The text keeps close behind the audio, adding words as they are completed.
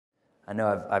I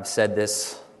know I've said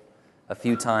this a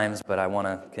few times, but I want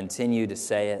to continue to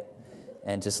say it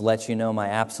and just let you know my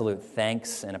absolute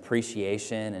thanks and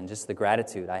appreciation and just the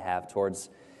gratitude I have towards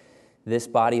this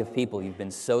body of people. You've been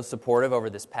so supportive over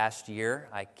this past year.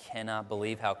 I cannot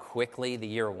believe how quickly the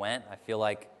year went. I feel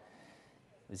like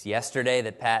it was yesterday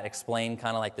that Pat explained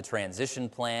kind of like the transition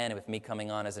plan with me coming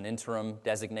on as an interim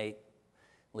designate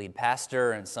lead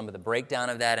pastor and some of the breakdown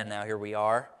of that, and now here we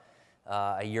are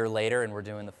a year later, and we're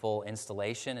doing the full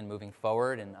installation and moving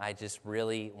forward, and I just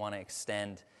really want to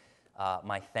extend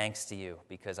my thanks to you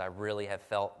because I really have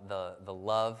felt the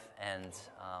love and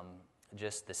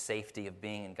just the safety of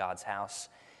being in God's house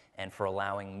and for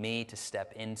allowing me to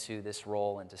step into this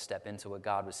role and to step into what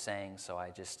God was saying. So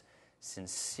I just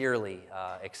sincerely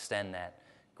extend that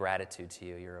gratitude to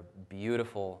you. You're a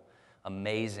beautiful,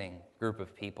 amazing group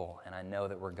of people, and I know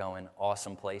that we're going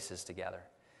awesome places together.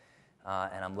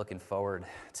 And I'm looking forward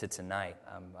to tonight.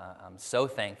 I'm so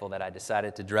thankful that I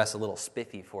decided to dress a little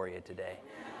spiffy for you today.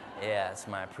 Yeah, it's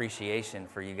my appreciation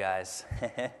for you guys.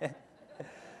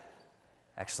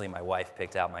 Actually, my wife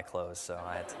picked out my clothes, so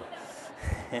I had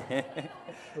to.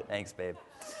 Thanks, babe.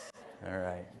 All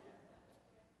right.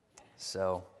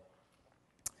 So,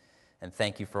 and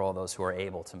thank you for all those who are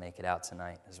able to make it out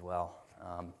tonight as well.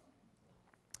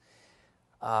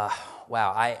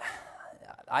 Wow,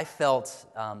 I felt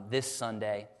this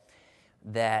Sunday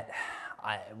that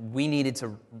we needed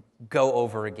to go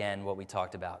over again what we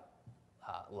talked about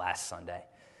last Sunday.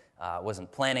 Wasn't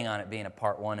planning on it being a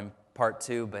part one and part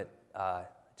two, but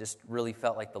just really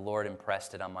felt like the Lord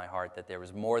impressed it on my heart that there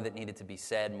was more that needed to be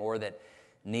said, more that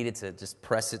needed to just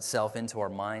press itself into our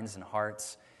minds and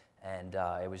hearts. And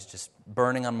it was just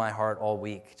burning on my heart all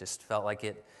week. Just felt like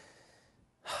it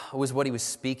was what he was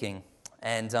speaking.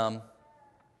 And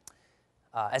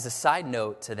as a side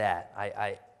note to that,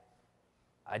 I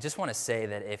just want to say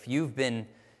that if you've been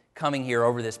coming here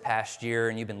over this past year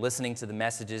and you've been listening to the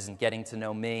messages and getting to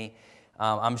know me,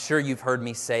 I'm sure you've heard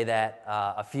me say that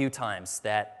a few times,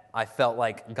 that I felt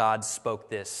like God spoke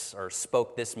this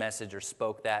message or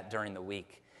spoke that during the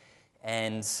week.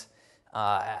 And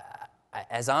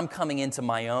as I'm coming into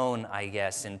my own, I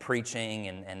guess, in preaching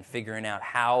and figuring out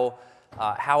how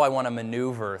I want to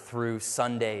maneuver through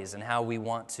Sundays and how we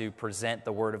want to present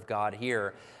the Word of God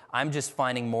here, I'm just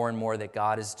finding more and more that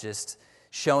God is just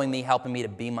showing me, helping me to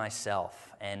be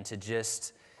myself and to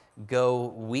just go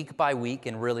week by week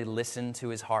and really listen to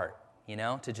His heart,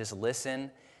 to just listen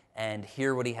and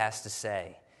hear what He has to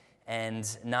say. And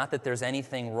not that there's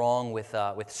anything wrong with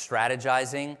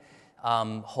strategizing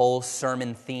whole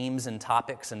sermon themes and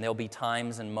topics, and there'll be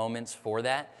times and moments for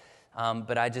that.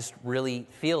 But I just really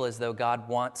feel as though God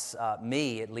wants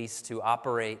me, at least, to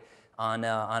operate on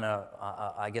a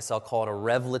I guess I'll call it a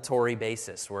revelatory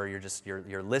basis, where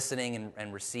you're listening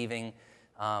and receiving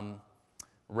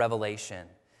revelation.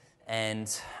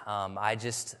 And I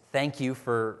just thank you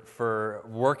for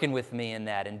working with me in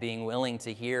that and being willing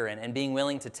to hear and being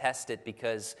willing to test it,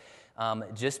 because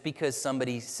just because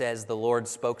somebody says the Lord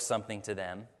spoke something to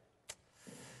them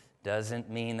doesn't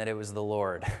mean that it was the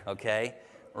Lord, okay?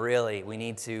 Really, we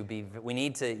need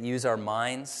to use our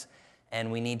minds,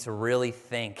 and we need to really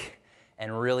think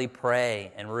and really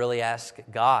pray and really ask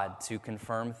God to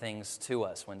confirm things to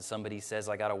us when somebody says,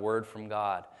 I got a word from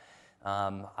God.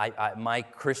 My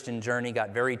Christian journey got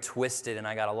very twisted, and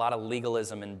I got a lot of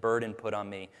legalism and burden put on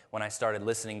me when I started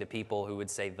listening to people who would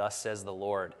say, thus says the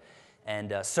Lord,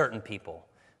 and certain people.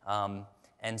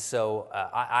 And so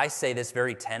I say this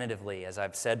very tentatively, as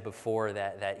I've said before,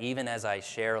 that even as I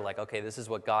share, like, okay, this is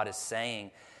what God is saying,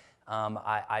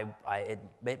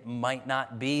 it might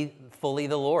not be fully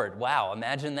the Lord. Wow,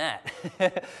 imagine that.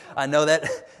 I know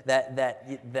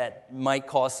that might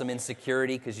cause some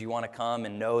insecurity because you want to come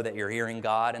and know that you're hearing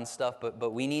God and stuff,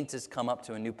 but we need to come up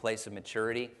to a new place of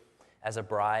maturity as a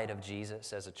bride of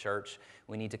Jesus, as a church.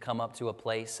 We need to come up to a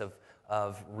place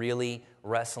of really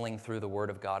wrestling through the Word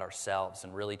of God ourselves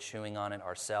and really chewing on it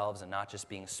ourselves and not just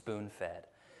being spoon-fed,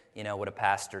 what a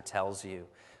pastor tells you.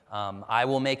 I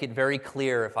will make it very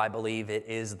clear if I believe it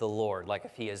is the Lord, like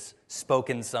if He has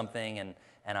spoken something and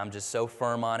I'm just so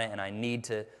firm on it and I need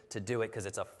to do it because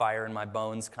it's a fire in my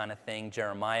bones kind of thing,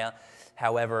 Jeremiah.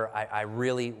 However, I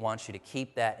really want you to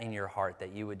keep that in your heart,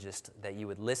 that you would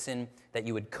listen, that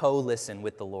you would co-listen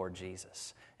with the Lord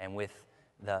Jesus and with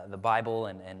the Bible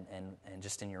and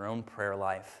just in your own prayer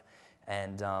life.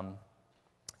 And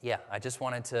I just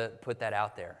wanted to put that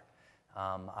out there.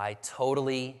 I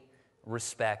totally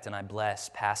respect and I bless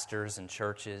pastors and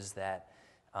churches that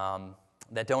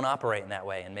that don't operate in that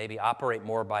way and maybe operate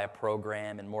more by a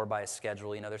program and more by a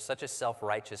schedule. There's such a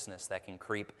self-righteousness that can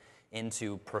creep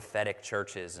into prophetic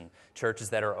churches and churches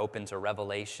that are open to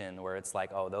revelation, where it's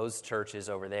like, oh, those churches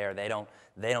over there, they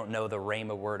don't know the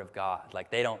rhema word of God.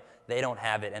 Like they don't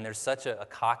have it. And there's such a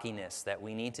cockiness that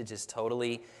we need to just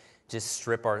totally just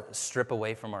strip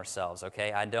away from ourselves,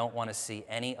 okay? I don't want to see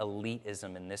any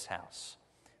elitism in this house.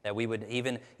 That we would,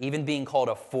 even being called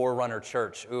a forerunner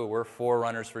church, ooh, we're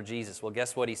forerunners for Jesus. Well,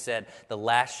 guess what he said? The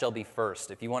last shall be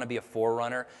first. If you want to be a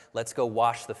forerunner, let's go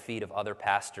wash the feet of other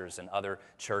pastors and other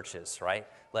churches, right?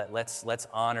 Let's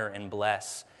honor and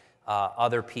bless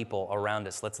other people around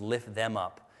us. Let's lift them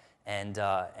up. And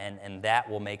that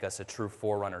will make us a true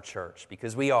forerunner church,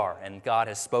 because we are, and God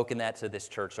has spoken that to this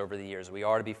church over the years. We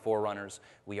are to be forerunners.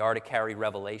 We are to carry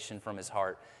revelation from his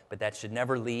heart, but that should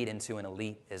never lead into an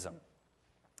elitism.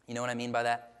 You know what I mean by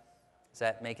that? Is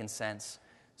that making sense?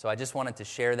 So I just wanted to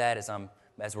share that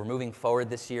as we're moving forward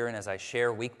this year, and as I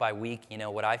share week by week,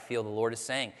 what I feel the Lord is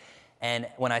saying. And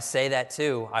when I say that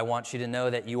too, I want you to know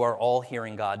that you are all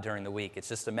hearing God during the week. It's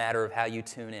just a matter of how you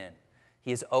tune in.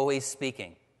 He is always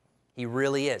speaking. He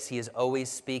really is. He is always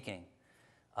speaking.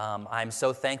 I'm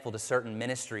so thankful to certain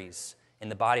ministries in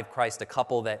the body of Christ, a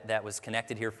couple that was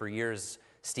connected here for years,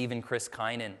 Steve and Chris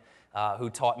Kynan, who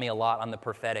taught me a lot on the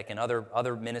prophetic, and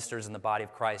other ministers in the body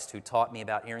of Christ who taught me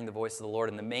about hearing the voice of the Lord.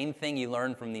 And the main thing you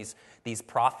learn from these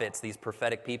prophets, these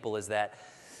prophetic people, is that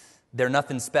they're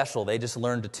nothing special. They just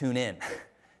learn to tune in.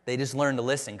 They just learn to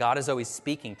listen. God is always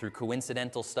speaking through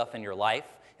coincidental stuff in your life.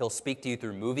 He'll speak to you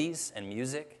through movies and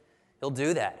music. He'll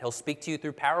do that. He'll speak to you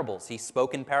through parables. He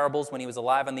spoke in parables when he was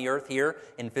alive on the earth here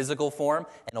in physical form,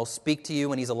 and he'll speak to you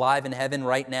when he's alive in heaven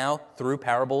right now through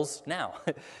parables now,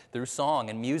 through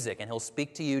song and music, and he'll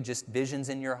speak to you just visions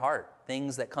in your heart,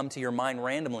 things that come to your mind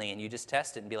randomly, and you just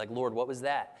test it and be like, Lord, what was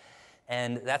that?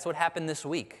 And that's what happened this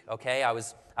week, okay? I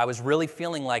was really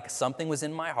feeling like something was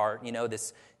in my heart,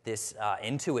 this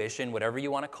intuition, whatever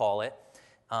you want to call it,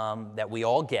 that we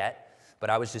all get. But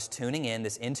I was just tuning in,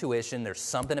 this intuition. There's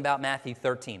something about Matthew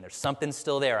 13. There's something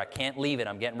still there. I can't leave it.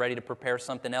 I'm getting ready to prepare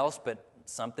something else, but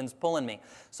something's pulling me.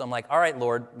 So I'm like, all right,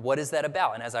 Lord, what is that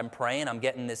about? And as I'm praying, I'm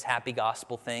getting this happy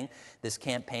gospel thing, this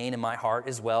campaign in my heart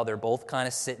as well. They're both kind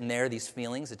of sitting there, these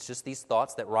feelings. It's just these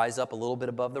thoughts that rise up a little bit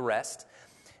above the rest.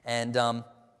 And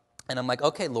I'm like,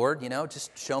 okay, Lord,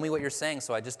 just show me what you're saying.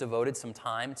 So I just devoted some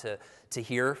time to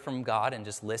hear from God and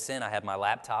just listen. I had my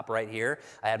laptop right here.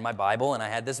 I had my Bible, and I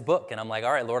had this book. And I'm like,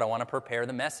 all right, Lord, I want to prepare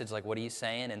the message. Like, what are you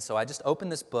saying? And so I just opened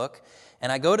this book,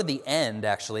 and I go to the end,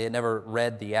 actually. I never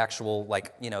read the actual,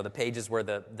 the pages where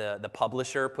the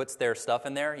publisher puts their stuff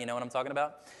in there. You know what I'm talking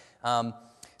about?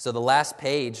 So the last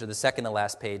page, or the second to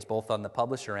last page, both on the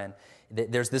publisher end,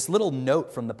 there's this little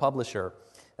note from the publisher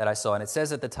that I saw, and it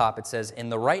says at the top, it says, in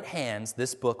the right hands,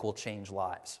 this book will change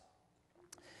lives.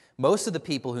 Most of the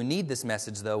people who need this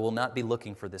message, though, will not be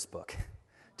looking for this book.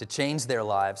 To change their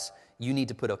lives, you need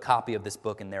to put a copy of this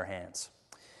book in their hands.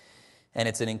 And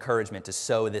it's an encouragement to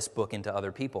sow this book into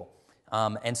other people.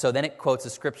 And so then it quotes a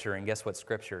scripture, and guess what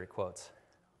scripture it quotes?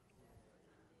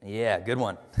 Yeah, good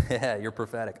one. You're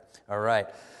prophetic. All right.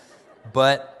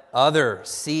 But other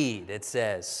seed, it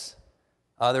says,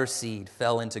 other seed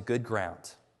fell into good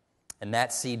ground. And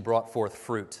that seed brought forth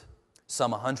fruit,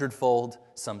 some 100-fold,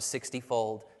 some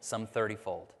 60-fold, some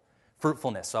 30-fold.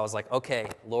 Fruitfulness. So I was like, okay,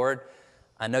 Lord,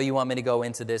 I know you want me to go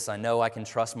into this. I know I can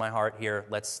trust my heart here.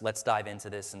 Let's dive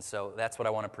into this. And so that's what I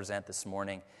want to present this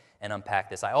morning and unpack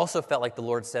this. I also felt like the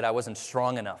Lord said I wasn't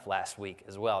strong enough last week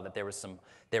as well, that there was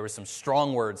some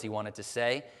strong words he wanted to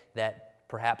say that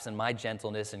perhaps in my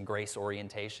gentleness and grace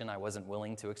orientation I wasn't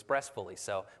willing to express fully.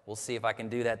 So we'll see if I can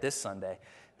do that this Sunday.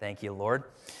 Thank you, Lord.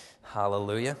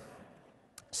 Hallelujah.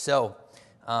 So,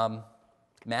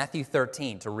 Matthew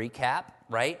 13, to recap,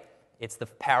 right? It's the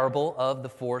parable of the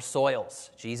four soils.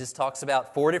 Jesus talks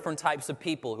about four different types of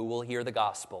people who will hear the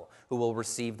gospel, who will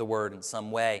receive the word in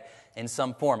some way, in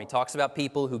some form. He talks about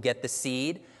people who get the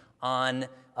seed on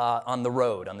the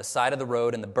road, on the side of the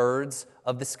road, and the birds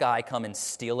of the sky come and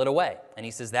steal it away. And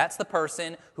he says that's the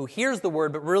person who hears the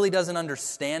word but really doesn't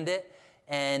understand it,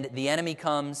 and the enemy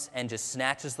comes and just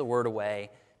snatches the word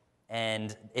away,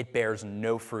 and it bears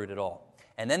no fruit at all.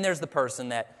 And then there's the person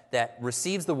that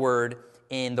receives the word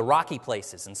in the rocky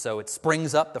places, and so it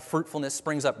springs up, the fruitfulness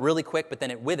springs up really quick, but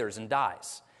then it withers and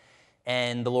dies.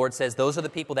 And the Lord says those are the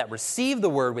people that receive the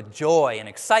word with joy and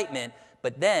excitement,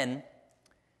 but then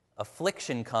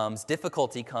affliction comes,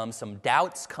 difficulty comes, some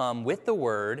doubts come with the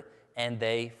word, and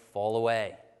they fall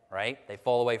away. right? They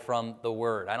fall away from the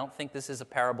word. I don't think this is a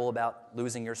parable about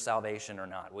losing your salvation or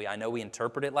not. I know we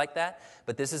interpret it like that,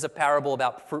 but this is a parable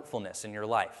about fruitfulness in your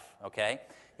life, okay?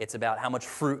 It's about how much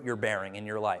fruit you're bearing in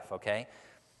your life, okay?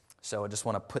 So I just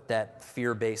want to put that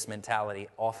fear-based mentality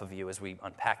off of you as we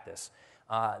unpack this.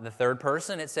 The third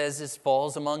person, it says,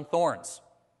 falls among thorns,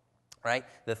 right?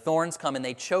 The thorns come and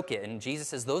they choke it. And Jesus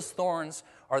says those thorns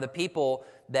are the people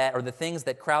that are the things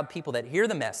that crowd people that hear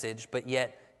the message, but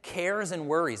yet cares and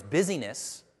worries,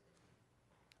 busyness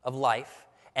of life,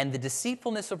 and the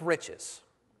deceitfulness of riches,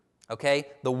 okay?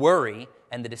 The worry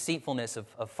and the deceitfulness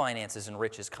of finances and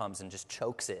riches comes and just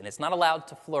chokes it. And it's not allowed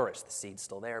to flourish. The seed's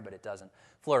still there, but it doesn't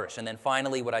flourish. And then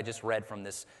finally, what I just read from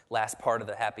this last part of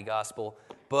the Happy Gospel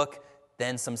book,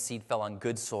 then some seed fell on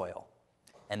good soil.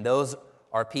 And those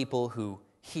are people who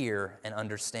hear and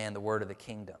understand the word of the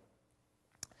kingdom.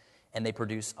 And they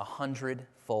produce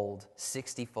 100-fold,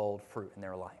 60-fold fruit in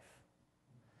their life.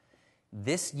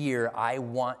 This year, I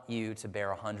want you to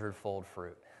bear 100-fold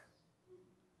fruit.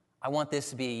 I want this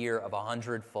to be a year of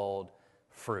 100-fold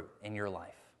fruit in your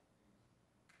life.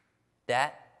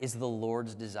 That is the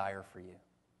Lord's desire for you.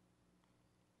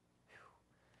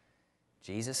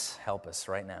 Jesus, help us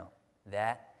right now.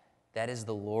 That is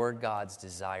the Lord God's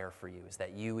desire for you, is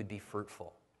that you would be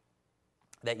fruitful,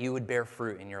 that you would bear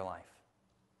fruit in your life.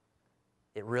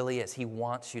 It really is. He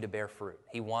wants you to bear fruit.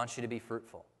 He wants you to be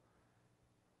fruitful.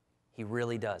 He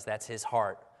really does. That's his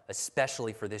heart,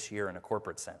 especially for this year in a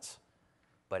corporate sense.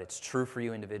 But it's true for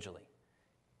you individually.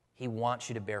 He wants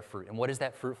you to bear fruit. And what is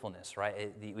that fruitfulness,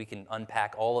 right? We can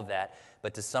unpack all of that.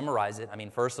 But to summarize it,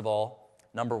 first of all,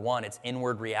 number one, it's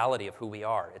inward reality of who we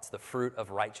are. It's the fruit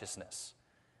of righteousness.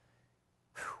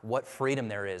 What freedom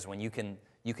there is when you can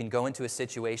go into a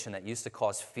situation that used to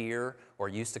cause fear or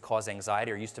used to cause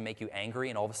anxiety or used to make you angry,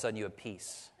 and all of a sudden you have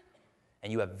peace.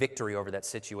 And you have victory over that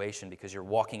situation because you're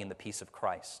walking in the peace of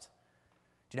Christ.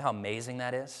 Do you know how amazing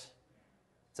that is?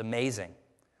 It's amazing.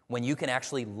 When you can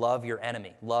actually love your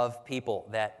enemy, love people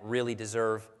that really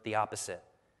deserve the opposite.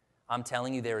 I'm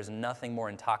telling you, there is nothing more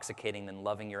intoxicating than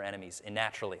loving your enemies, and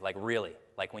naturally, like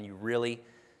when you really,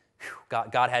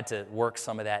 God had to work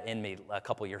some of that in me a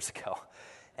couple years ago.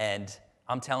 And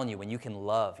I'm telling you, when you can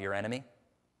love your enemy,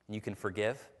 and you can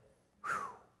forgive,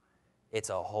 it's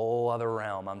a whole other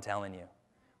realm, I'm telling you.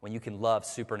 When you can love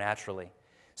supernaturally.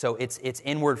 So it's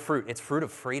inward fruit. It's fruit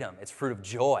of freedom. It's fruit of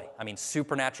joy.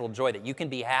 Supernatural joy that you can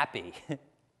be happy.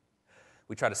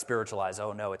 We try to spiritualize,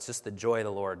 oh no, it's just the joy of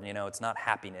the Lord. It's not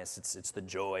happiness, it's the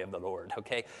joy of the Lord,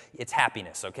 okay? It's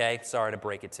happiness, okay? Sorry to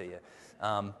break it to you.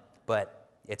 But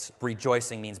it's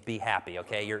rejoicing means be happy,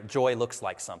 okay? Your joy looks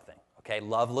like something, okay?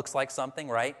 Love looks like something,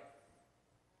 right?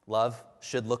 Love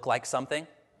should look like something.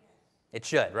 It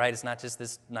should, right? It's not just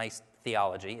this nice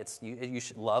theology. You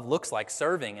should love looks like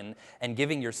serving and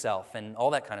giving yourself and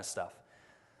all that kind of stuff.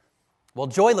 Well,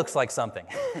 joy looks like something.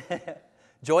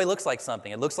 Joy looks like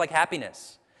something. It looks like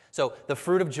happiness. So the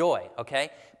fruit of joy,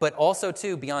 okay? But also,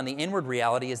 too, beyond the inward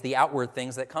reality is the outward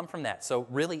things that come from that. So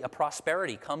really, a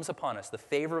prosperity comes upon us. The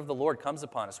favor of the Lord comes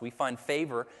upon us. We find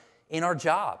favor in our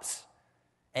jobs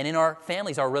and in our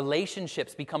families. Our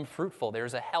relationships become fruitful.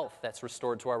 There's a health that's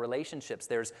restored to our relationships.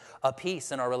 There's a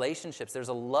peace in our relationships. There's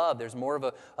a love. There's more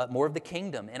of the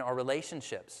kingdom in our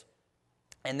relationships.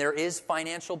 And there is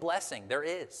financial blessing. There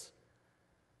is.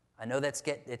 I know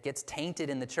it gets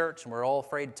tainted in the church, and we're all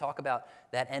afraid to talk about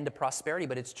that end of prosperity,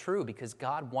 but it's true because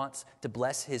God wants to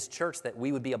bless his church that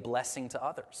we would be a blessing to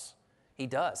others. He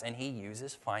does, and he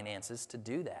uses finances to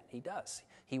do that. He does.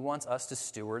 He wants us to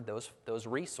steward those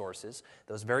resources,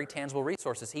 those very tangible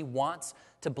resources. He wants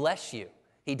to bless you.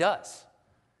 He does.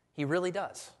 He really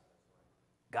does.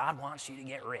 God wants you to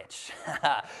get rich.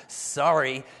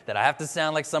 Sorry that I have to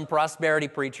sound like some prosperity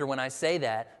preacher when I say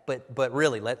that, but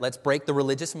really, let's break the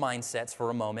religious mindsets for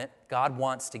a moment. God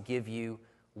wants to give you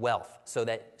wealth so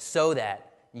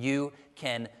that you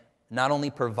can not only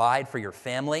provide for your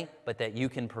family, but that you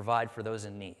can provide for those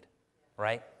in need,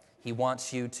 right? He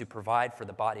wants you to provide for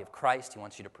the body of Christ. He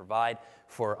wants you to provide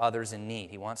for others in need.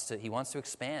 He wants to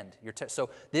expand your so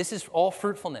this is all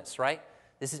fruitfulness, right?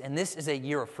 This is a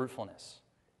year of fruitfulness.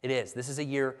 It is. This is a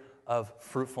year of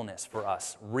fruitfulness for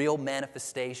us, real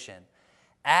manifestation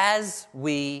as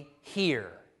we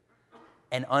hear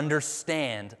and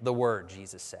understand the word,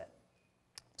 Jesus said.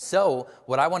 So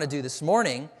what I want to do this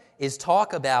morning is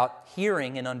talk about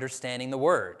hearing and understanding the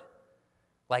word.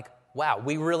 Like, wow,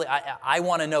 I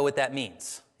want to know what that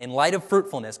means. In light of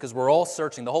fruitfulness, because we're all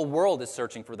searching, the whole world is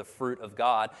searching for the fruit of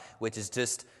God, which is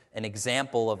just an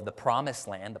example of the promised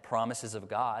land, the promises of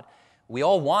God. We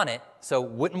all want it, so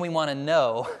wouldn't we want to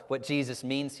know what Jesus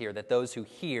means here, that those who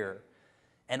hear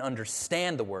and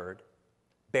understand the word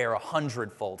bear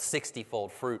 100-fold,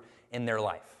 60-fold fruit in their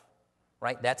life,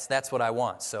 right? That's what I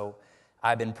want. So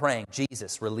I've been praying,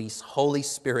 Jesus, release Holy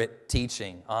Spirit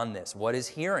teaching on this. What is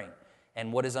hearing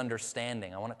and what is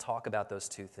understanding? I want to talk about those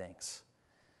two things,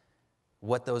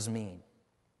 what those mean.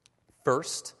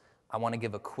 First, I want to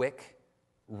give a quick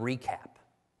recap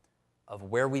of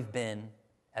where we've been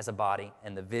as a body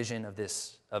and the vision of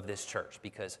this church,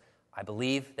 because I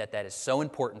believe that is so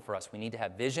important for us. We need to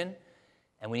have vision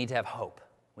and we need to have hope.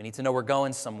 We need to know we're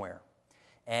going somewhere.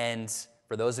 And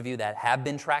for those of you that have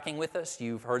been tracking with us,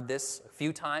 you've heard this a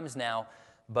few times now,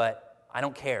 but I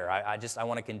don't care. I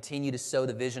want to continue to sow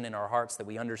the vision in our hearts that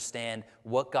we understand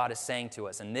what God is saying to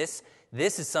us. And this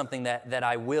is something that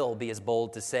I will be as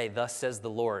bold to say, thus says the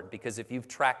Lord, because if you've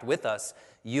tracked with us,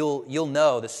 you'll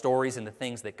know the stories and the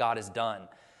things that God has done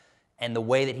and the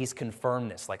way that he's confirmed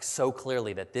this, like so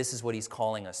clearly that this is what he's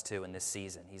calling us to in this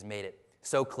season. He's made it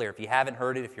so clear. If you haven't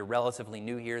heard it, if you're relatively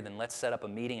new here, then let's set up a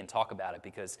meeting and talk about it,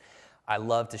 because I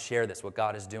love to share this, what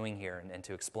God is doing here, and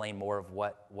to explain more of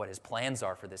what his plans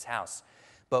are for this house.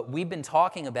 But we've been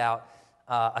talking about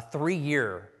a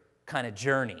 3-year kind of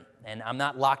journey, and I'm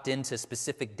not locked into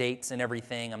specific dates and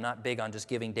everything. I'm not big on just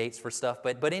giving dates for stuff,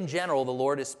 but in general, the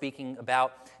Lord is speaking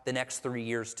about the next 3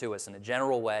 years to us in a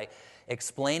general way,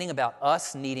 explaining about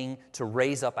us needing to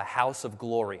raise up a house of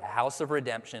glory, a house of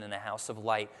redemption, and a house of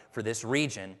light for this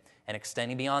region and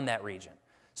extending beyond that region.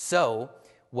 So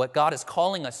what God is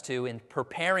calling us to in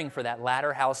preparing for that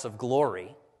latter house of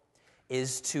glory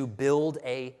is to build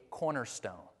a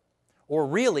cornerstone, or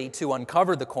really to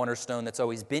uncover the cornerstone that's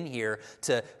always been here,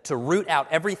 to root out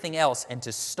everything else and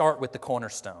to start with the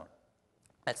cornerstone.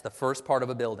 That's the first part of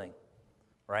a building,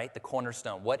 right? The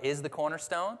cornerstone. What is the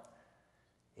cornerstone?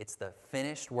 It's the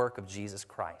finished work of Jesus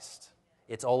Christ.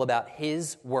 It's all about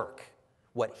his work,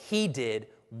 what he did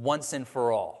once and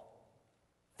for all.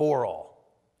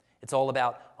 It's all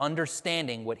about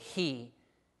understanding what he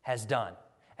has done.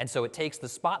 And so it takes the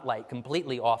spotlight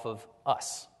completely off of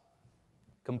us,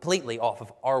 completely off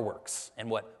of our works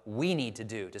and what we need to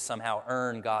do to somehow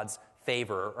earn God's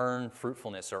favor or earn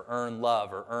fruitfulness or earn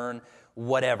love or earn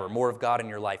whatever, more of God in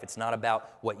your life. It's not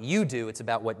about what you do, it's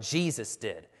about what Jesus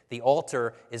did. The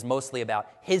altar is mostly about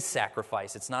his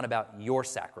sacrifice. It's not about your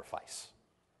sacrifice.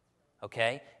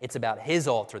 Okay? It's about his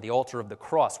altar, the altar of the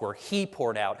cross, where he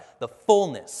poured out the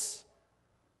fullness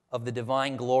of the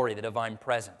divine glory, the divine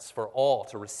presence for all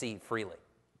to receive freely.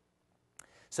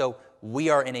 So we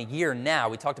are in a year now.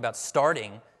 We talked about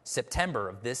starting September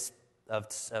of this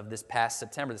past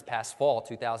September, this past fall,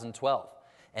 2012,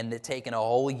 and it taken a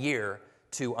whole year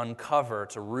to uncover,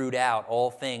 to root out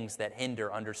all things that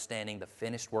hinder understanding the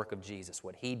finished work of Jesus,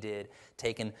 what he did,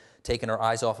 taking our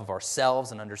eyes off of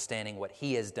ourselves and understanding what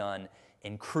he has done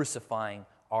in crucifying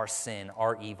our sin,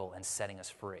 our evil, and setting us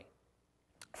free.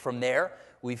 From there,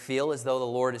 we feel as though the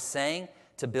Lord is saying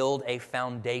to build a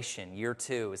foundation. Year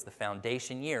 2 is the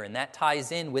foundation year, and that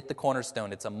ties in with the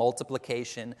cornerstone. It's a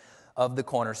multiplication of the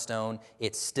cornerstone.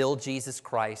 It's still Jesus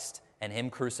Christ and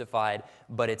him crucified,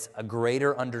 but it's a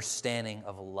greater understanding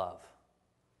of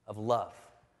love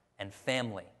and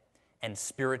family and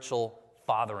spiritual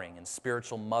fathering and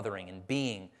spiritual mothering and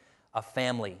being a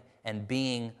family and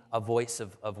being a voice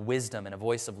of wisdom and a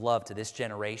voice of love to this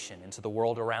generation and to the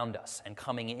world around us, and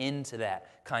coming into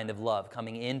that kind of love,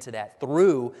 coming into that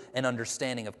through an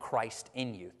understanding of Christ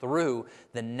in you, through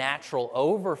the natural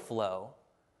overflow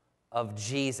of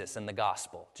Jesus and the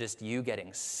gospel. Just you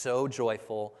getting so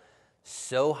joyful,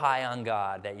 so high on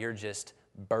God that you're just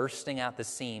bursting out the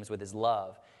seams with his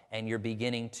love, and you're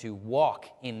beginning to walk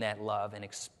in that love and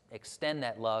extend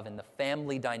that love in the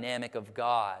family dynamic of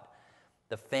God,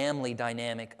 the family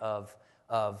dynamic of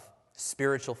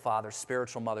spiritual fathers,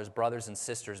 spiritual mothers, brothers and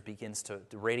sisters begins to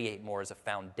radiate more as a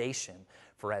foundation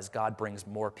for as God brings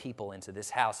more people into this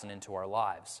house and into our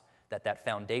lives, that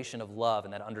foundation of love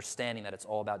and that understanding that it's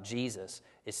all about Jesus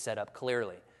is set up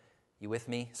clearly. You with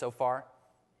me so far?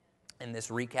 In this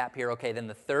recap here, okay, then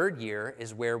the 3rd year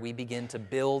is where we begin to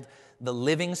build the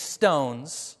living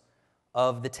stones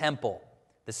of the temple.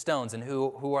 The stones, and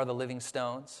who are the living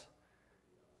stones?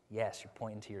 Yes, you're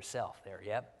pointing to yourself there.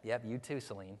 Yep, you too,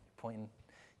 Celine. Pointing,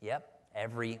 yep,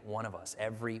 every one of us,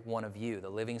 every one of you. The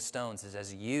living stones is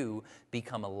as you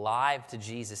become alive to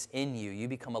Jesus in you, you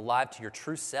become alive to your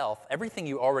true self, everything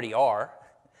you already are,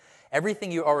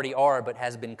 but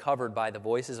has been covered by the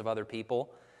voices of other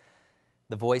people,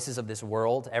 the voices of this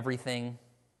world, everything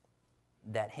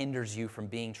that hinders you from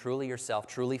being truly yourself,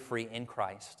 truly free in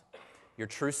Christ. Your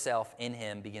true self in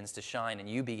him begins to shine, and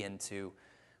you begin to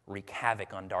wreak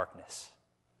havoc on darkness.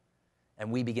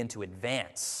 And we begin to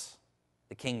advance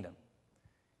the kingdom.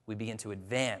 we begin to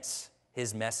advance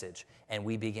his message, and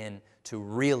we begin to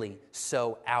really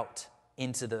sow out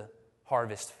into the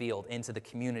harvest field, into the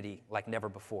community like never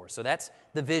before. So that's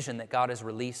the vision that God has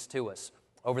released to us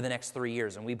over the next 3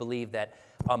 years, and we believe that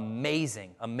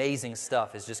amazing, amazing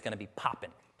stuff is just going to be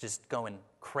popping, just going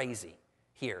crazy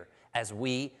here as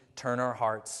we turn our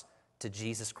hearts to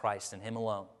Jesus Christ and him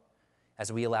alone,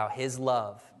 as we allow his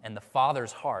love and the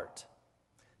Father's heart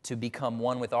to become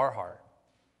one with our heart.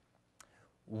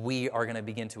 We are going to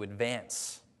begin to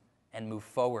advance and move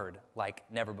forward like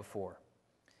never before.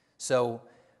 So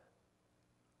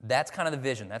that's kind of the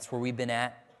vision. That's where we've been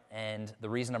at. And the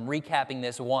reason I'm recapping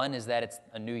this, one, is that it's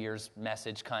a New Year's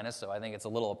message kind of, so I think it's a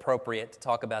little appropriate to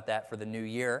talk about that for the new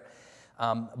year.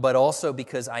 But also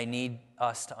because I need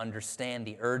us to understand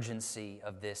the urgency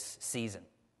of this season.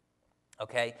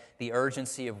 Okay? The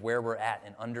urgency of where we're at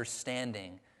and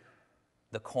understanding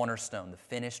the cornerstone, the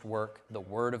finished work, the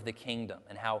word of the kingdom,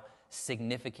 and how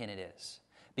significant it is.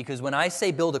 Because when I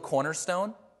say build a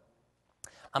cornerstone,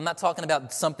 I'm not talking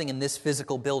about something in this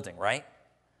physical building, right?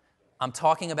 I'm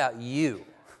talking about you.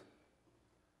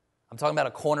 I'm talking about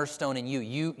a cornerstone in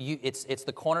you. It's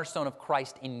the cornerstone of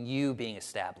Christ in you being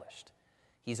established.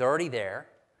 He's already there.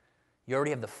 You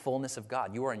already have the fullness of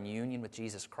God. You are in union with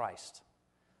Jesus Christ.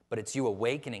 But it's you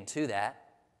awakening to that,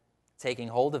 taking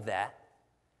hold of that,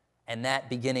 and that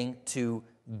beginning to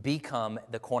become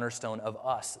the cornerstone of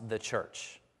us, the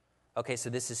church. Okay, so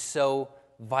this is so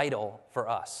vital for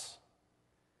us.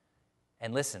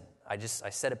 And listen, I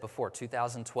said it before,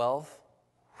 2012,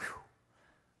 whew,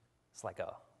 it's like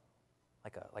a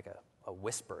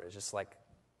whisper. It's just like,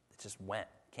 it just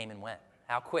came and went.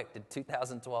 How quick did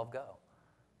 2012 go?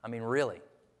 I mean, really?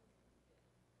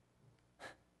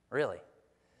 Really?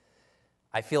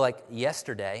 I feel like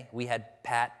yesterday we had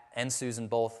Pat and Susan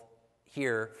both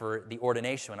here for the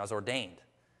ordination when I was ordained.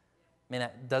 I mean,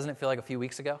 doesn't it feel like a few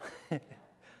weeks ago?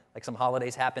 Like some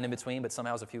holidays happened in between, but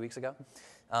somehow it was a few weeks ago.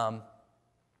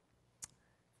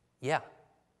 Yeah.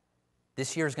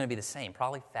 This year is going to be the same,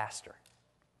 probably faster.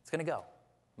 It's going to go.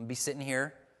 I'm going to be sitting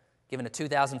here giving a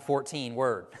 2014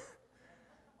 word,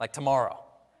 like tomorrow.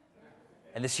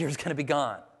 And this year is going to be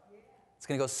gone. It's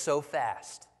going to go so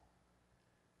fast.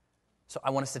 So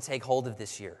I want us to take hold of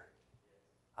this year.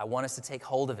 I want us to take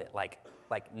hold of it like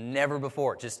never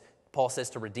before. Just, Paul says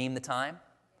to redeem the time.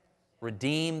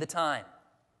 Redeem the time.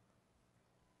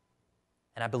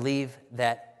 And I believe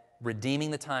that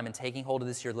redeeming the time and taking hold of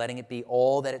this year, letting it be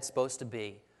all that it's supposed to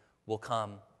be, will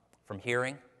come from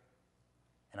hearing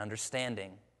and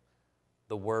understanding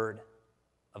the word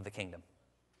of the kingdom.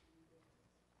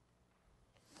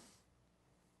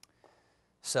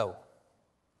 So,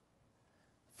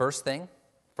 first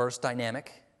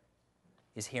dynamic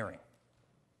is hearing.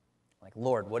 Like,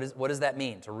 Lord, what does that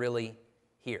mean to really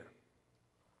hear?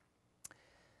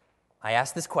 I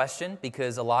ask this question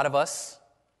because a lot of us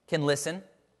can listen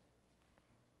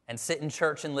and sit in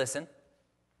church and listen,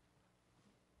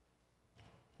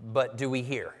 but do we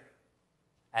hear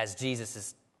as Jesus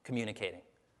is communicating?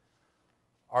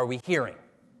 Are we hearing?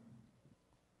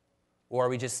 Or are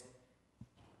we just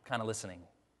kind of listening,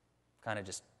 kind of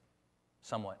just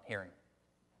somewhat hearing?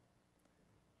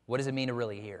 What does it mean to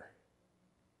really hear?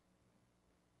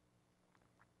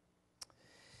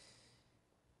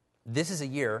 This is a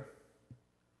year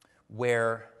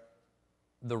where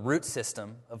the root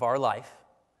system of our life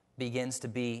begins to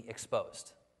be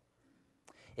exposed.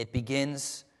 It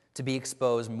begins to be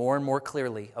exposed more and more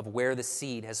clearly of where the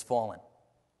seed has fallen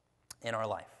in our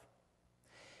life.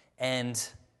 And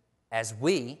as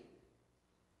we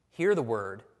hear the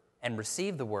word and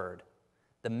receive the word,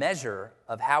 the measure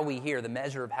of how we hear, the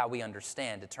measure of how we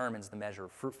understand determines the measure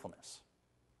of fruitfulness.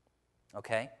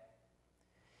 Okay?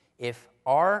 If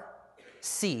our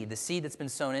seed, the seed that's been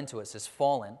sown into us, has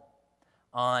fallen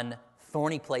on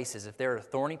thorny places, if there are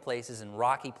thorny places and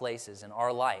rocky places in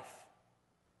our life,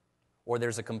 or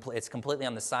it's completely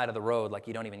on the side of the road, like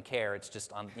you don't even care, it's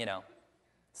just on,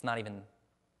 it's not even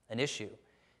an issue,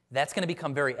 that's going to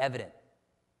become very evident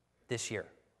this year.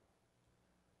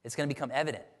 It's going to become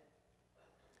evident.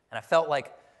 And I felt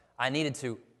like I needed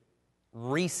to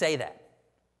re-say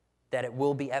that it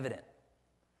will be evident.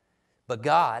 But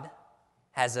God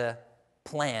has a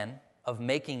plan of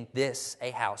making this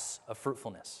a house of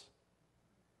fruitfulness.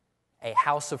 A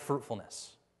house of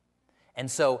fruitfulness.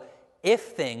 And so if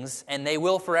things, and they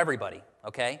will for everybody,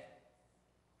 okay?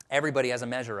 Everybody has a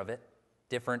measure of it,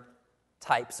 different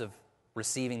types of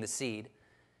receiving the seed.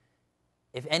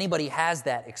 If anybody has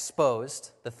that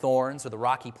exposed, the thorns or the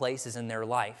rocky places in their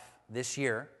life this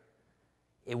year,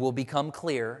 it will become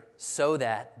clear so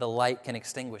that the light can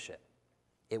extinguish it.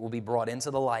 It will be brought into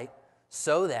the light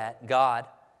so that God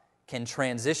can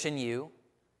transition you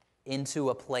into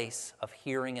a place of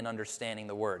hearing and understanding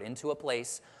the word, into a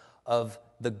place of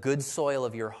the good soil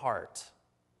of your heart,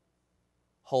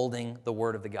 holding the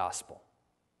word of the gospel.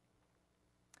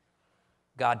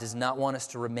 God does not want us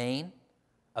to remain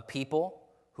a people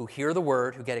who hear the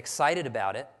word, who get excited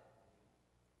about it,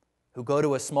 who go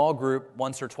to a small group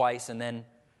once or twice and then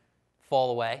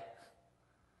fall away,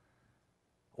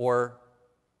 or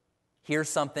hear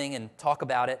something and talk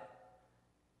about it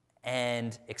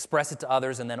and express it to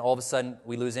others, and then all of a sudden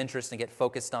we lose interest and get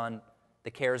focused on the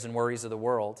cares and worries of the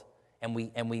world, and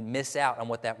we miss out on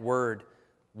what that word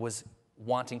was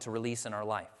wanting to release in our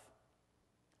life.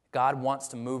 God wants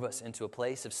to move us into a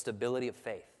place of stability of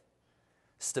faith,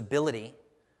 stability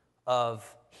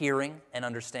of hearing and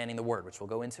understanding the word, which we'll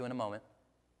go into in a moment,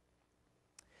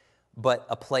 but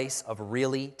a place of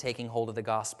really taking hold of the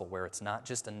gospel, where it's not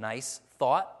just a nice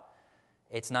thought,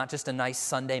 it's not just a nice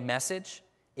Sunday message,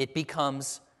 it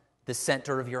becomes the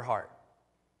center of your heart.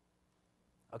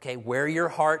 Okay, where your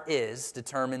heart is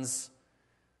determines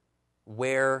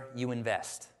where you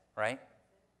invest, right?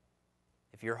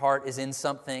 If your heart is in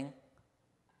something,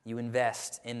 you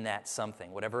invest in that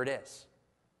something, whatever it is.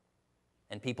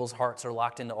 And people's hearts are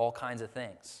locked into all kinds of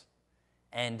things.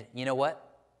 And you know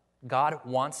what? God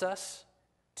wants us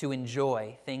to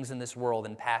enjoy things in this world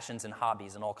and passions and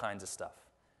hobbies and all kinds of stuff.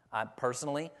 I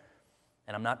personally,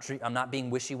 and I'm not being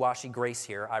wishy-washy grace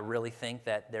here, I really think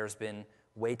that there's been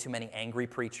way too many angry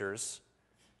preachers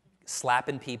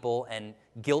slapping people and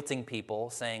guilting people,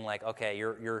 saying like, okay,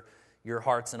 your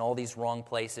heart's in all these wrong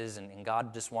places, and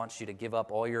God just wants you to give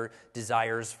up all your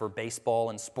desires for baseball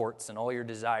and sports and all your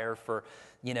desire for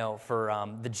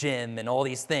the gym and all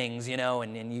these things,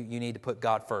 and you need to put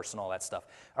God first and all that stuff.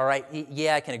 All right,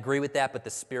 yeah, I can agree with that, but the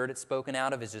spirit it's spoken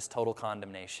out of is just total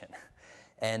condemnation.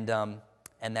 And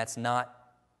that's not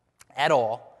at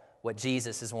all what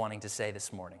Jesus is wanting to say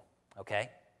this morning, okay?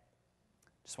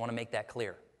 Just want to make that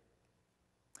clear.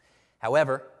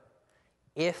 However,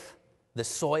 if the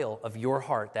soil of your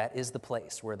heart, that is the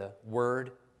place where the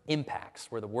word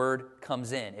impacts, where the word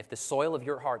comes in, if the soil of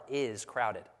your heart is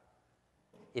crowded,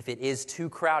 if it is too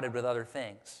crowded with other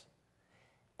things,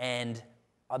 and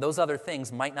those other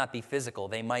things might not be physical,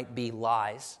 they might be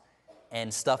lies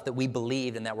and stuff that we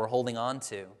believe and that we're holding on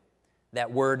to,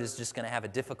 that word is just going to have a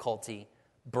difficulty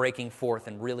breaking forth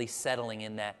and really settling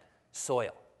in that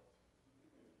soil.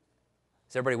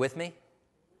 Is everybody with me?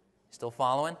 Still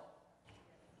following?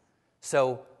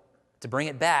 So, to bring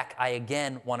it back, I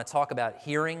again want to talk about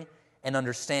hearing and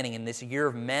understanding. In this year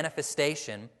of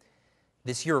manifestation,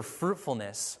 this year of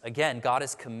fruitfulness, again, God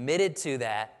is committed to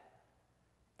that,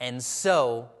 and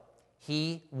so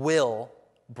He will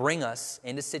bring us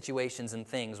into situations and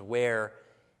things where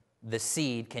the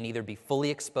seed can either be fully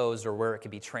exposed or where it can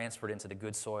be transferred into the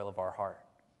good soil of our heart.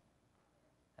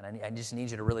 And I just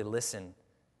need you to really listen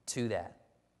to that.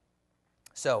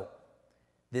 So,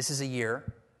 this is a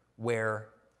year where,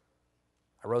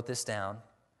 I wrote this down,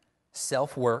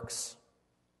 self-works,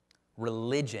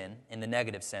 religion in the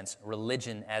negative sense,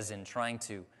 religion as in trying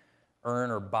to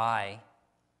earn or buy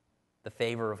the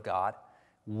favor of God,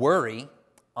 worry,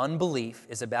 unbelief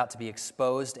is about to be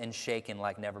exposed and shaken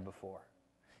like never before.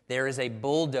 There is a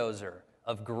bulldozer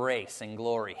of grace and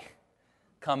glory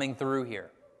coming through here.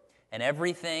 And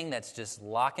everything that's just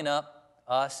locking up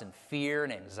us in fear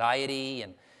and anxiety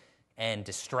and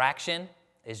distraction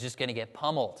is just going to get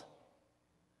pummeled.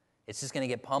 It's just going to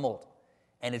get pummeled.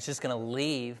 And it's just going to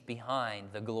leave behind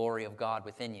the glory of God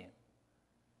within you.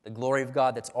 The glory of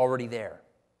God that's already there.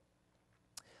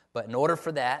 But in order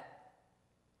for that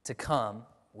to come,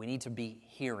 we need to be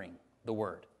hearing the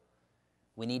word.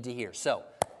 We need to hear. So,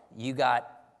 you got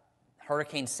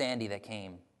Hurricane Sandy that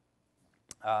came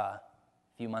a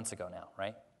few months ago now,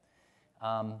 right?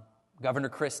 Governor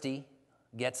Christie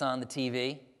gets on the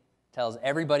TV, tells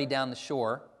everybody down the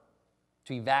shore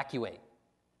to evacuate,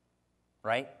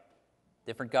 right?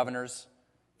 Different governors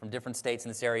from different states in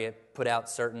this area put out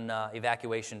certain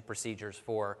evacuation procedures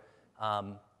for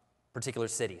particular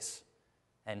cities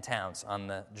and towns on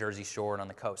the Jersey Shore and on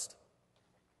the coast.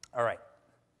 All right.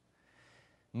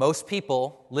 Most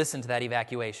people listen to that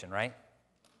evacuation, right?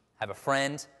 I have a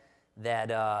friend that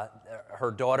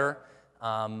her daughter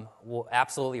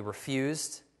absolutely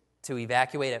refused to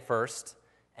evacuate at first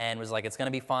and was like, it's going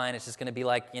to be fine. It's just going to be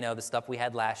like, the stuff we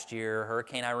had last year.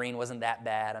 Hurricane Irene wasn't that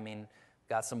bad. I mean,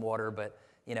 got some water, but,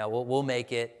 we'll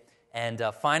make it. And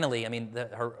finally,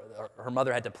 her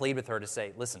mother had to plead with her to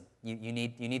say, listen, you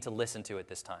need to listen to it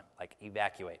this time, like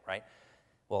evacuate, right?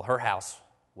 Well, her house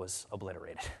was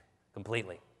obliterated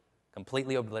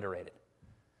completely obliterated.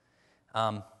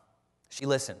 She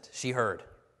listened. She heard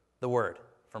the word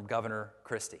from Governor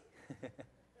Christie.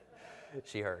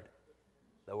 She heard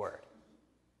the word.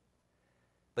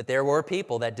 But there were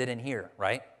people that didn't hear,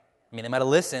 right? I mean, they might have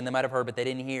listened, they might have heard, but they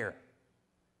didn't hear.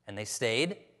 And they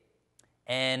stayed,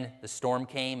 and the storm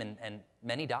came, and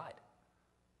many died.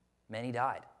 Many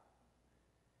died.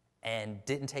 And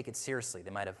didn't take it seriously.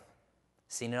 They might have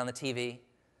seen it on the TV,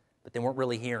 but they weren't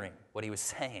really hearing what he was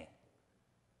saying.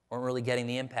 Weren't really getting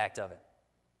the impact of it.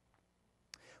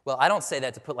 Well, I don't say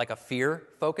that to put like a fear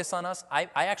focus on us. I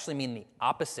actually mean the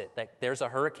opposite, that there's a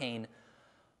hurricane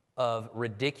of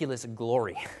ridiculous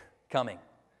glory coming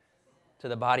to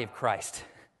the body of Christ.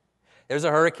 There's a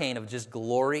hurricane of just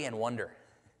glory and wonder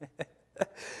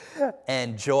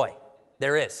and joy.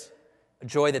 There is a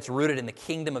joy that's rooted in the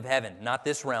kingdom of heaven, not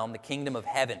this realm, the kingdom of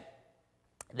heaven,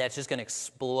 that's just going to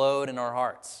explode in our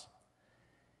hearts.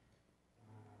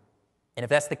 And if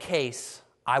that's the case,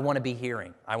 I want to be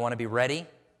hearing. I want to be ready.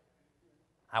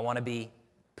 I want to be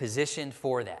positioned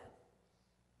for that.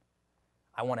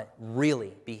 I want to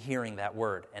really be hearing that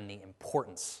word and the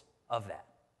importance of that,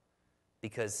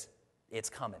 because it's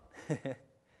coming.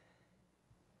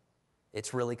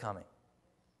 It's really coming.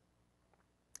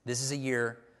 This is a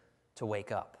year to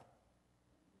wake up.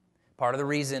 Part of the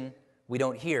reason we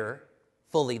don't hear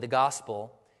fully the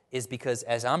gospel is because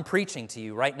as I'm preaching to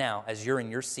you right now, as you're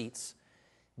in your seats,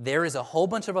 there is a whole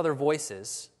bunch of other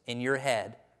voices in your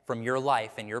head from your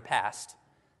life and your past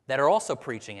that are also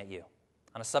preaching at you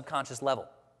on a subconscious level.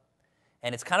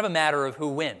 And it's kind of a matter of who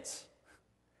wins.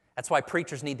 That's why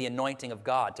preachers need the anointing of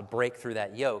God to break through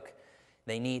that yoke.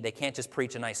 They can't just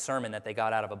preach a nice sermon that they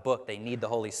got out of a book. They need the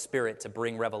Holy Spirit to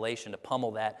bring revelation, to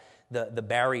pummel the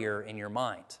barrier in your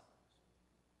mind.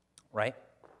 Right?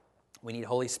 We need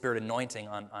Holy Spirit anointing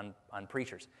on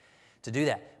preachers to do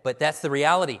that. But that's the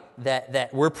reality,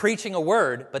 that we're preaching a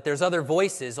word, but there's other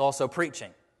voices also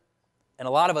preaching. And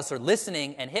a lot of us are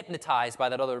listening and hypnotized by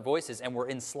that other voices, and we're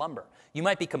in slumber. You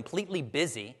might be completely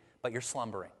busy, but you're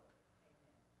slumbering.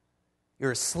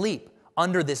 You're asleep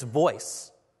under this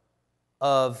voice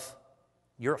of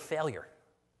you're a failure,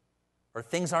 or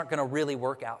things aren't going to really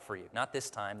work out for you. Not this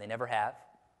time. They never have.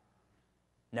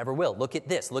 Never will. Look at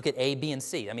this. Look at A, B, and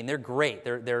C. I mean, they're great.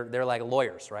 They're like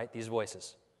lawyers, right? These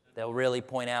voices. They'll really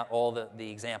point out all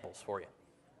the examples for you.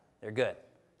 They're good.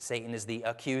 Satan is the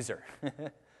accuser.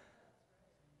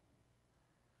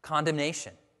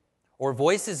 Condemnation, or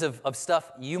voices of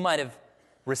stuff you might have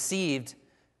received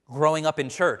growing up in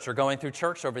church or going through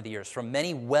church over the years from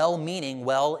many well-meaning,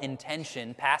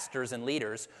 well-intentioned pastors and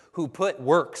leaders who put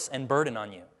works and burden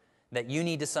on you, that you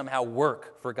need to somehow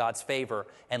work for God's favor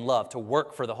and love, to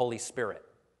work for the Holy Spirit.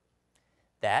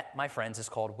 That, my friends, is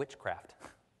called witchcraft.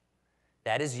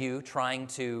 That is you trying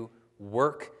to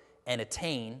work and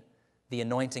attain the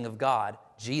anointing of God.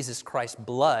 Jesus Christ's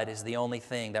blood is the only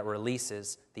thing that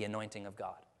releases the anointing of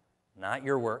God. Not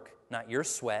your work, not your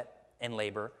sweat and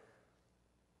labor.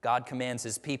 God commands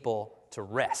his people to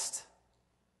rest.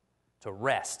 To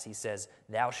rest. He says,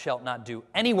 thou shalt not do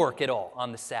any work at all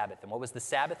on the Sabbath. And what was the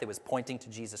Sabbath? It was pointing to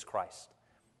Jesus Christ.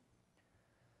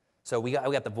 So we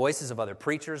got the voices of other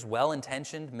preachers,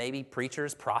 well-intentioned, maybe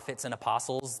preachers, prophets, and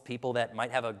apostles, people that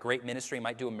might have a great ministry,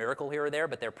 might do a miracle here or there,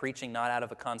 but they're preaching not out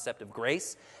of a concept of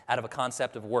grace, out of a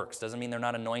concept of works. Doesn't mean they're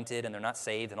not anointed and they're not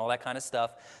saved and all that kind of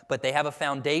stuff, but they have a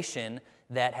foundation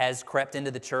that has crept into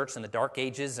the church in the Dark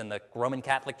Ages and the Roman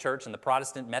Catholic Church and the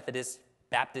Protestant, Methodist,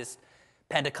 Baptist,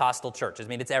 Pentecostal churches. I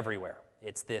mean, it's everywhere.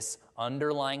 It's this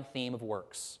underlying theme of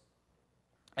works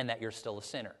and that you're still a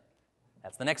sinner.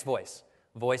 That's the next voice.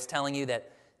 Voice telling you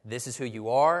that this is who you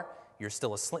are, you're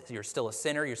still a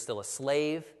sinner, you're still a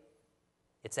slave.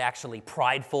 It's actually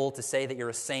prideful to say that you're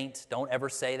a saint. Don't ever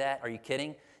say that. Are you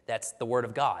kidding? That's the Word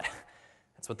of God.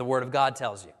 That's what the Word of God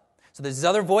tells you. So there's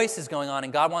other voices going on,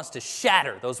 and God wants to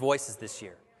shatter those voices this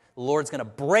year. The Lord's going to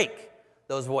break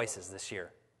those voices this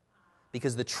year,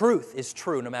 because the truth is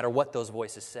true no matter what those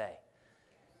voices say.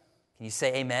 Can you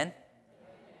say amen?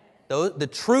 The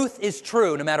truth is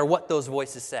true no matter what those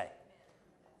voices say.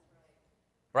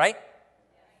 Right?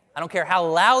 I don't care how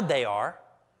loud they are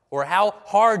or how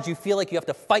hard you feel like you have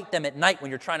to fight them at night when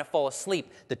you're trying to fall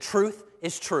asleep. The truth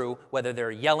is true whether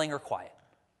they're yelling or quiet.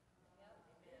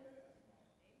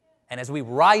 And as we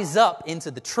rise up into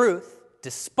the truth,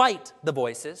 despite the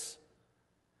voices,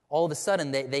 all of a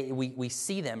sudden we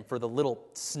see them for the little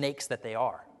snakes that they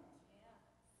are.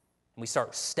 And we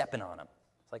start stepping on them.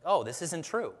 It's like, oh, this isn't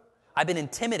true. I've been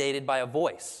intimidated by a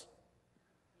voice.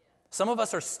 Some of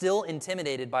us are still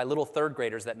intimidated by little third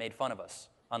graders that made fun of us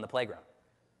on the playground.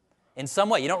 In some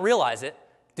way, you don't realize it,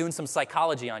 doing some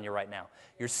psychology on you right now.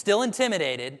 You're still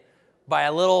intimidated by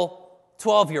a little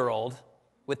 12-year-old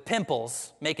with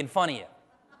pimples making fun of you.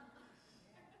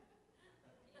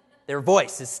 Their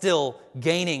voice is still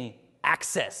gaining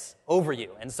access over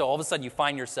you. And so all of a sudden you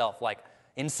find yourself like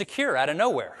insecure out of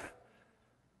nowhere.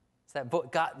 It's that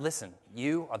God, listen,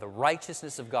 you are the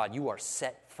righteousness of God. You are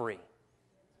set free.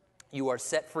 You are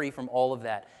set free from all of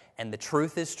that. And the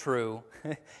truth is true,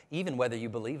 even whether you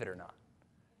believe it or not.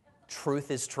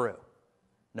 Truth is true,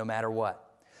 no matter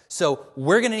what. So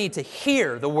we're going to need to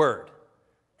hear the word.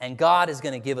 And God is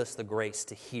going to give us the grace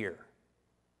to hear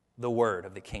the word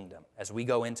of the kingdom as we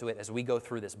go into it, as we go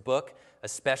through this book,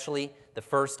 especially the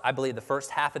first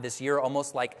half of this year,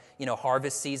 almost like,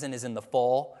 harvest season is in the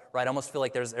fall, right? I almost feel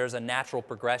like there's a natural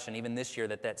progression even this year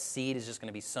that seed is just going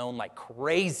to be sown like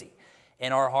crazy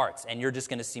in our hearts, and you're just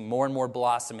going to see more and more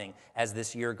blossoming as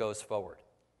this year goes forward.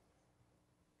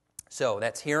 So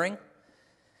that's hearing,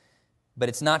 but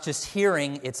it's not just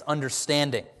hearing, it's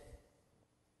understanding.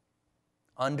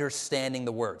 Understanding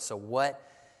the word. So what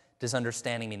does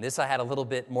understanding mean? This I had a little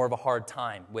bit more of a hard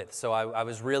time with. So I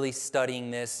was really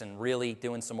studying this and really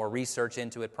doing some more research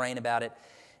into it, praying about it,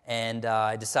 and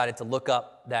I decided to look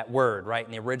up that word, right,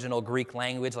 in the original Greek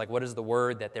language, like what is the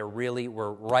word that they really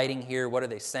were writing here? What are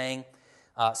they saying?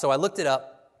 So I looked it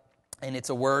up, and it's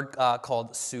a word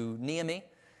called synemi.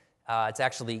 It's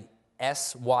actually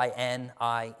S-Y-N-I-E-M-I,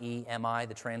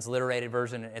 the transliterated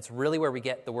version. It's really where we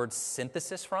get the word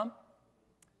synthesis from.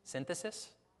 Synthesis.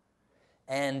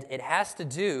 And it has to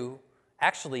do,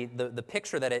 actually, the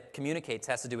picture that it communicates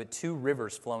has to do with two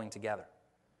rivers flowing together.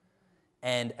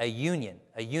 And a union,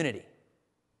 a unity,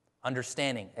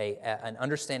 understanding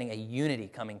a unity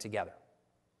coming together.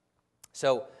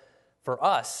 So for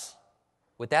us,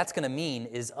 what that's going to mean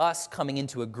is us coming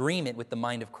into agreement with the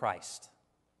mind of Christ.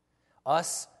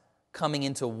 Us coming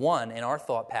into one in our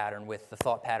thought pattern with the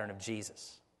thought pattern of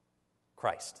Jesus,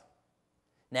 Christ.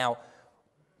 Now,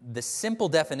 the simple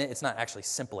definition, it's not actually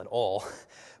simple at all,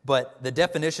 but the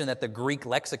definition that the Greek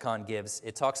lexicon gives,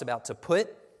 it talks about to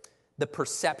put the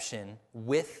perception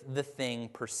with the thing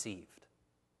perceived.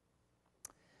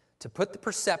 To put the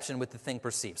perception with the thing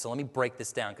perceived. So let me break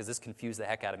this down because this confused the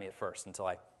heck out of me at first until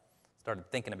I started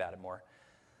thinking about it more.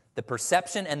 The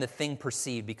perception and the thing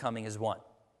perceived becoming as one.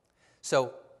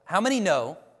 So how many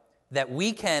know that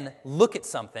we can look at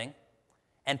something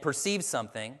and perceive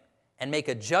something and make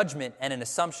a judgment and an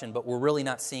assumption, but we're really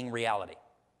not seeing reality?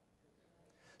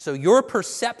 So your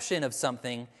perception of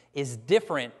something is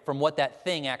different from what that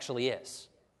thing actually is.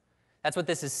 That's what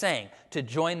this is saying, to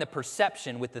join the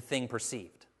perception with the thing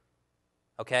perceived.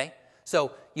 Okay?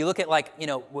 So you look at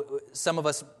some of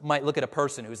us might look at a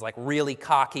person who's like really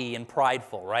cocky and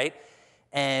prideful, right?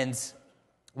 And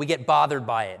we get bothered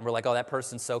by it. And we're like, oh, that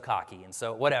person's so cocky and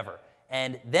so whatever.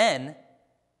 And then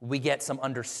we get some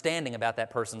understanding about that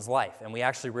person's life. And we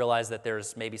actually realize that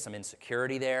there's maybe some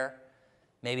insecurity there.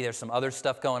 Maybe there's some other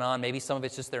stuff going on. Maybe some of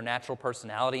it's just their natural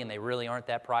personality and they really aren't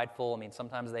that prideful. I mean,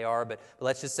 sometimes they are, but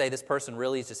let's just say this person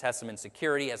really just has some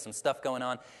insecurity, has some stuff going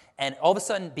on. And all of a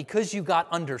sudden, because you got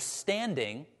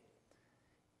understanding,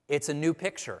 it's a new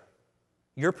picture.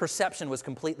 Your perception was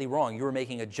completely wrong. You were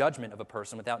making a judgment of a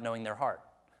person without knowing their heart.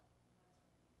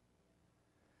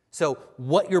 So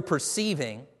what you're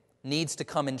perceiving needs to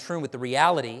come in tune with the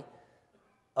reality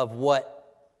of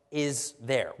what is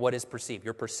there, what is perceived.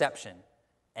 Your perception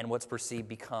and what's perceived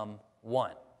become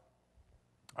one.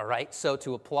 All right? So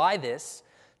to apply this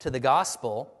to the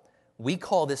gospel, we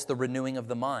call this the renewing of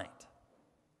the mind.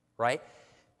 Right?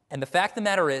 And the fact of the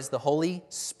matter is, the Holy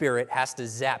Spirit has to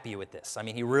zap you with this. I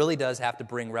mean, he really does have to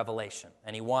bring revelation,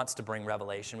 and he wants to bring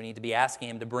revelation. We need to be asking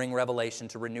him to bring revelation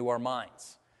to renew our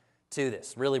minds to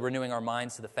this, really renewing our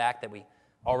minds to the fact that we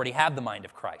already have the mind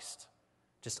of Christ,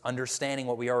 just understanding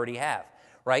what we already have,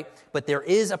 right? But there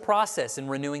is a process in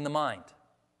renewing the mind.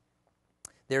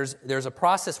 There's a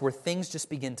process where things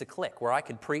just begin to click, where I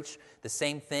could preach the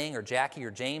same thing, or Jackie or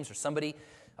James or somebody,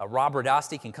 Rob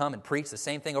Radasti can come and preach the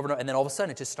same thing over and over, and then all of a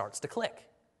sudden it just starts to click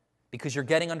because you're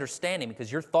getting understanding,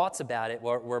 because your thoughts about it,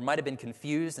 where it might have been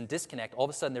confused and disconnect, all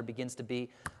of a sudden there begins to be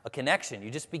a connection.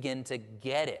 You just begin to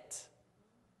get it.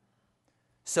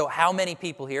 So how many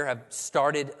people here have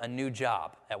started a new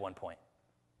job at one point?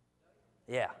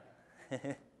 Yeah.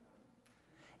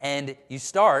 And you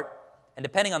start, and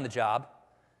depending on the job,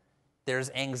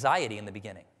 there's anxiety in the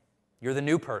beginning. You're the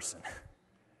new person.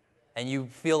 And you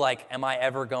feel like, am I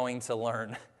ever going to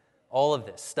learn all of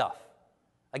this stuff?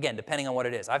 Again, depending on what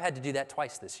it is. I've had to do that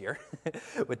twice this year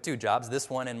with two jobs, this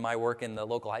one and my work in the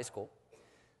local high school.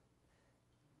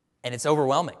 And it's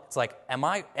overwhelming. It's like, am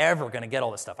I ever going to get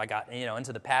all this stuff? I got,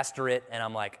 into the pastorate, and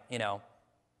I'm like,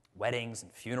 weddings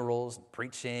and funerals and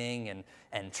preaching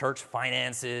and church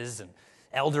finances and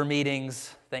elder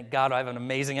meetings. Thank God I have an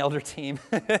amazing elder team.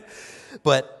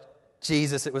 But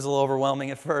Jesus, it was a little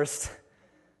overwhelming at first.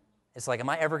 It's like, am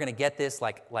I ever going to get this?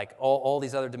 Like all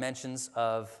these other dimensions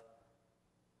of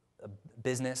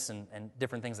business and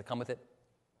different things that come with it.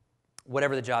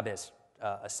 Whatever the job is,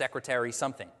 a secretary,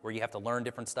 something, where you have to learn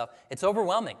different stuff. It's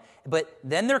overwhelming. But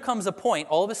then there comes a point,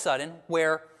 all of a sudden,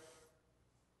 where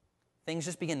things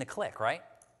just begin to click, right?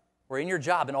 We're in your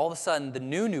job, and all of a sudden, the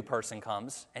new person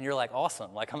comes, and you're like,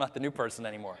 awesome, like I'm not the new person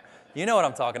anymore. You know what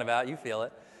I'm talking about. You feel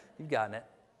it. You've gotten it.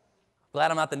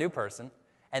 Glad I'm not the new person.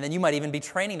 And then you might even be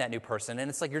training that new person, and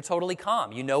it's like you're totally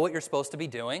calm. You know what you're supposed to be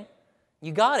doing.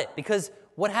 You got it, because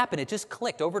what happened? It just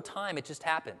clicked. Over time, it just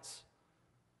happens,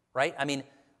 right? I mean,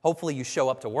 hopefully you show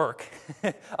up to work.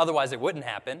 Otherwise, it wouldn't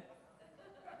happen.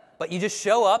 But you just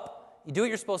show up, you do what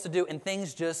you're supposed to do, and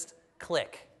things just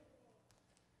click.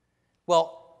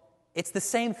 Well, it's the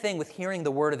same thing with hearing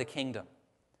the word of the kingdom.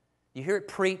 You hear it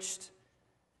preached,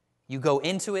 you go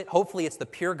into it. Hopefully it's the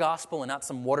pure gospel and not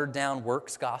some watered-down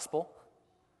works gospel.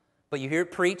 But you hear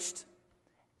it preached,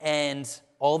 and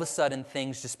all of a sudden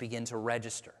things just begin to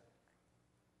register.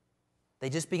 They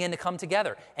just begin to come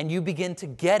together, and you begin to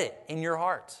get it in your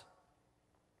heart.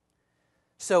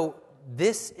 So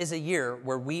this is a year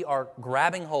where we are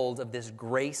grabbing hold of this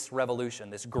grace revolution,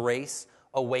 this grace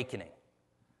awakening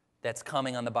that's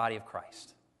coming on the body of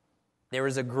Christ. There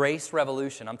is a grace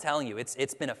revolution. I'm telling you,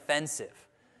 it's been offensive.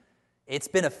 It's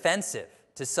been offensive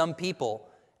to some people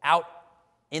out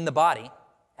in the body,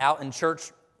 out in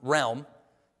church realm,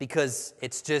 because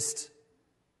it's just,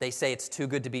 they say it's too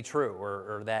good to be true,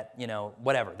 or that,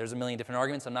 whatever. There's a million different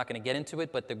arguments. I'm not going to get into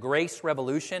it, but the grace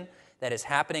revolution that is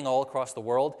happening all across the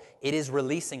world, it is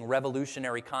releasing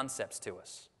revolutionary concepts to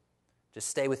us. Just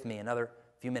stay with me another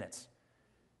few minutes.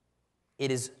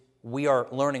 We are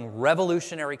learning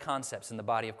revolutionary concepts in the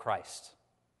body of Christ.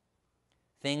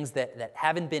 Things that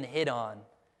haven't been hit on,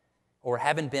 or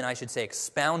haven't been, I should say,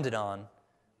 expounded on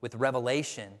with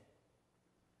revelation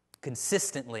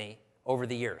consistently over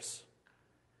the years.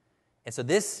 And so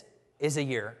this is a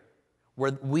year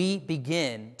where we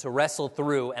begin to wrestle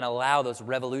through and allow those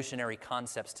revolutionary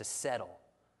concepts to settle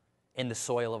in the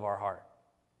soil of our heart.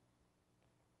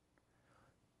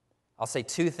 I'll say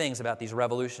two things about these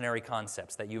revolutionary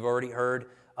concepts that you've already heard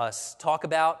us talk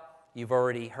about. You've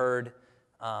already heard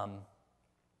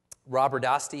Robert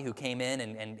Dostey, who came in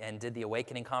and did the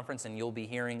Awakening Conference, and you'll be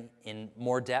hearing in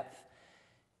more depth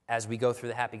as we go through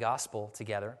the Happy Gospel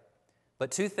together.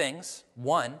 But two things.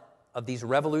 One of these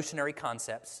revolutionary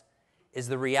concepts is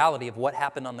the reality of what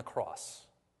happened on the cross.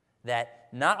 That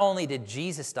not only did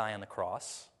Jesus die on the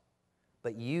cross,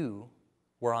 but you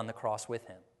were on the cross with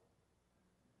him.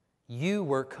 You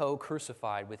were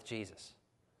co-crucified with Jesus.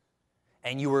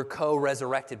 And you were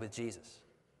co-resurrected with Jesus.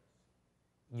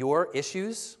 Your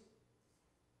issues,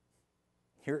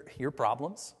 your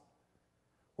problems,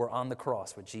 were on the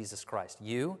cross with Jesus Christ.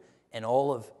 You and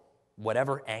all of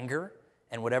whatever anger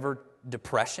and whatever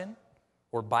depression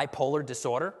or bipolar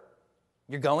disorder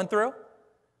you're going through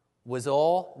was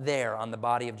all there on the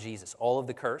body of Jesus. All of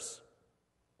the curse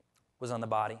was on the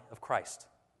body of Christ.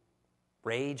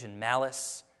 Rage and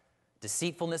malice,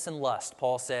 deceitfulness and lust,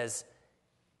 Paul says,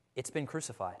 it's been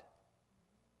crucified.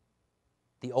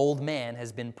 The old man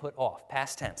has been put off,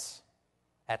 past tense,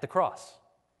 at the cross.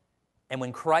 And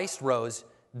when Christ rose,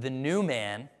 the new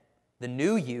man, the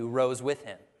new you, rose with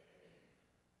him.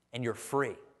 And you're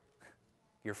free.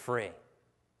 You're free.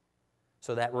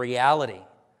 So that reality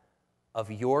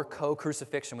of your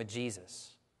co-crucifixion with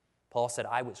Jesus, Paul said,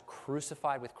 I was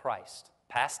crucified with Christ,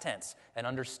 past tense, an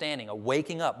understanding, a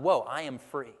waking up. Whoa, I am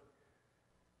free.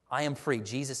 I am free.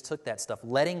 Jesus took that stuff,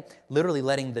 literally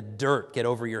letting the dirt get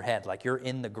over your head like you're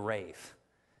in the grave.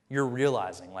 You're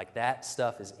realizing like that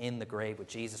stuff is in the grave with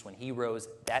Jesus. When he rose,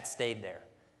 that stayed there,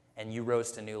 and you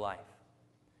rose to new life.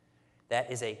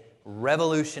 That is a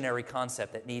revolutionary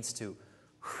concept that needs to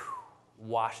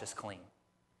wash us clean.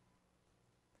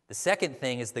 The second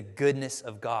thing is the goodness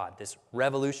of God. This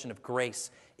revolution of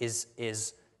grace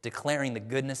is declaring the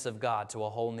goodness of God to a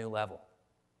whole new level.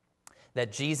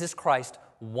 That Jesus Christ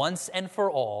once and for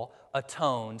all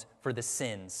atoned for the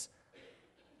sins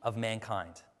of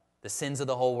mankind, the sins of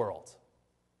the whole world.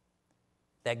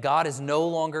 That God is no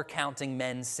longer counting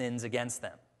men's sins against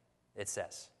them, it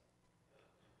says.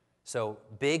 So,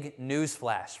 big news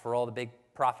flash for all the big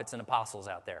prophets and apostles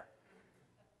out there.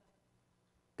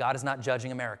 God is not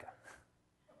judging America.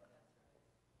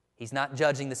 He's not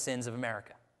judging the sins of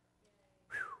America.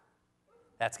 Whew.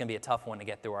 That's going to be a tough one to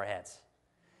get through our heads.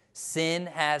 Sin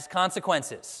has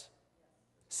consequences.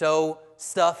 So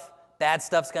bad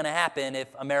stuff's going to happen if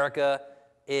America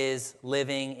is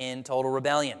living in total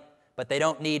rebellion. But they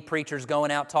don't need preachers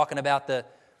going out talking about the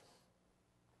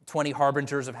 20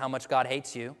 harbingers of how much God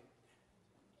hates you.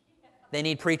 They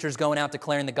need preachers going out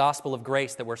declaring the gospel of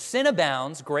grace, that where sin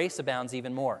abounds, grace abounds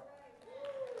even more.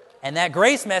 And that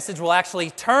grace message will actually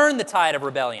turn the tide of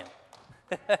rebellion.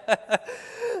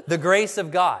 The grace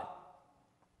of God.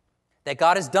 That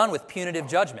God is done with punitive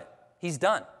judgment. He's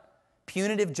done.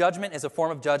 Punitive judgment is a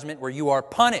form of judgment where you are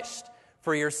punished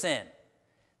for your sin.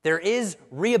 There is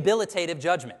rehabilitative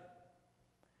judgment,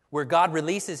 where God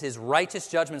releases His righteous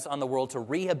judgments on the world to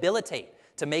rehabilitate,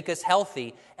 to make us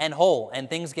healthy and whole, and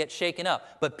things get shaken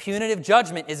up. But punitive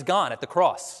judgment is gone at the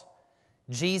cross.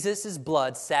 Jesus'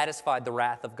 blood satisfied the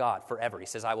wrath of God forever. He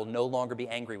says, I will no longer be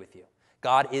angry with you.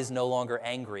 God is no longer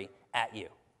angry at you.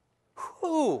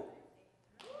 Whew.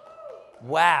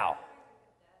 Wow.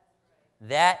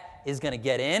 That is going to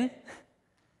get in,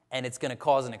 and it's going to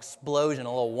cause an explosion, a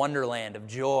little wonderland of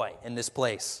joy in this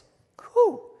place.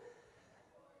 Whew.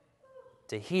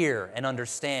 To hear and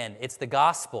understand, it's the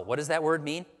gospel. What does that word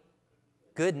mean?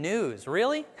 Good news.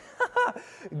 Really?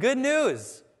 Good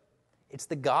news. It's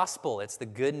the gospel. It's the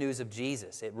good news of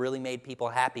Jesus. It really made people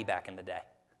happy back in the day.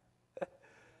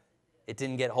 It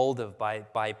didn't get hold of by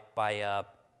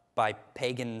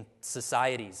pagan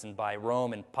societies and by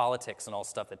Rome and politics and all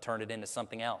stuff that turned it into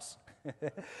something else.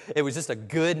 It was just a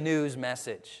good news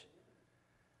message.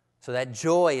 So that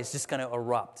joy is just going to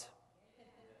erupt.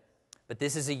 But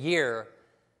this is a year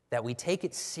that we take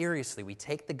it seriously. We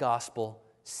take the gospel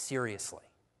seriously.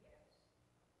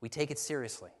 We take it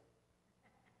seriously.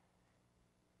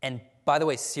 And by the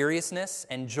way, seriousness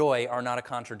and joy are not a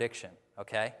contradiction,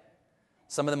 okay?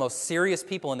 Some of the most serious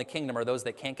people in the kingdom are those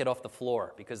that can't get off the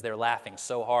floor because they're laughing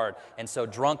so hard and so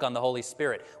drunk on the Holy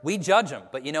Spirit. We judge them,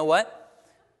 but you know what?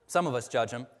 Some of us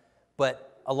judge them,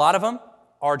 but a lot of them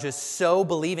are just so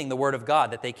believing the Word of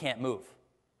God that they can't move.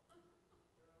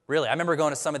 Really, I remember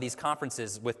going to some of these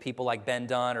conferences with people like Ben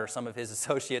Dunn or some of his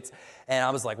associates, and I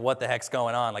was like, what the heck's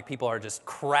going on? Like, people are just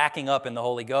cracking up in the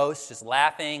Holy Ghost, just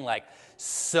laughing, like,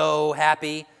 so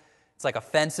happy. It's like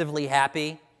offensively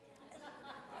happy.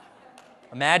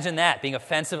 Imagine that, being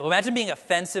offensive. Imagine being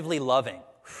offensively loving.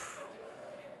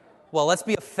 Well, let's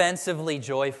be offensively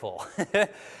joyful.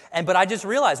 But I just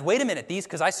realized, wait a minute,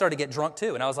 because I started to get drunk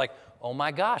too, and I was like, oh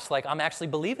my gosh, like I'm actually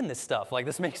believing this stuff. Like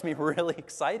this makes me really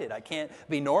excited. I can't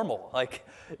be normal. Like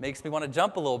it makes me want to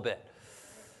jump a little bit.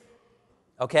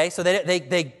 Okay, so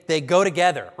they go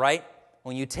together, right?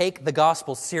 When you take the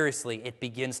gospel seriously, it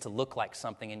begins to look like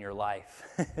something in your life.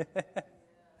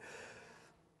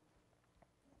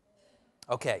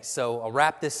 Okay, so I'll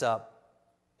wrap this up.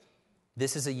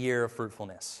 This is a year of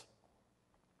fruitfulness.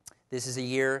 This is a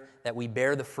year that we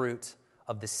bear the fruit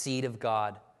of the seed of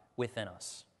God within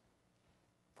us.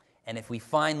 And if we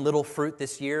find little fruit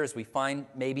this year, as we find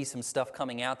maybe some stuff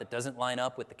coming out that doesn't line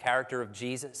up with the character of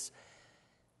Jesus,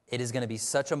 it is going to be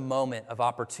such a moment of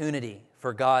opportunity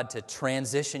for God to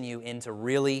transition you into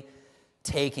really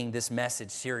taking this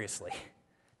message seriously,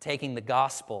 taking the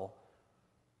gospel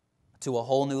to a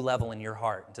whole new level in your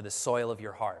heart, to the soil of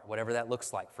your heart, whatever that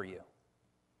looks like for you.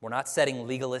 We're not setting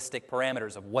legalistic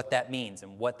parameters of what that means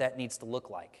and what that needs to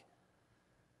look like.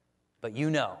 But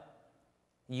you know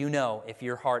if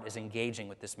your heart is engaging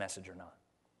with this message or not.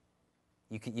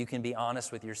 You can be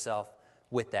honest with yourself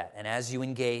with that. And as you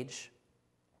engage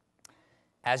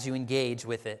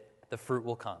with it, the fruit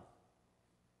will come.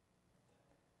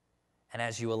 And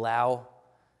as you allow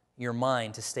your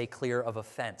mind to stay clear of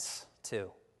offense, too.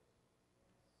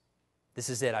 This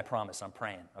is it, I promise. I'm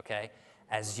praying, okay?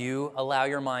 As you allow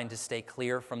your mind to stay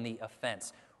clear from the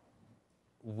offense,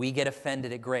 we get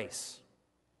offended at grace.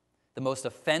 The most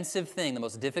offensive thing, the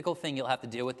most difficult thing you'll have to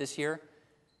deal with this year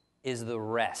is the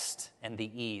rest and the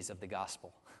ease of the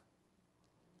gospel.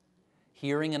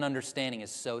 Hearing and understanding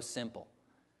is so simple.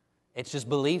 It's just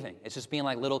believing. It's just being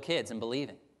like little kids and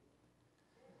believing.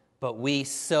 But we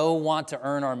so want to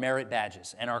earn our merit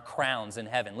badges and our crowns in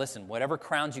heaven. Listen, whatever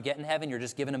crowns you get in heaven, you're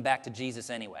just giving them back to Jesus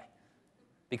anyway,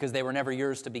 because they were never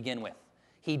yours to begin with.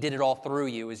 He did it all through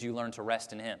you as you learn to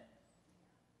rest in Him.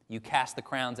 You cast the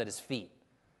crowns at His feet.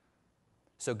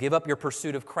 So give up your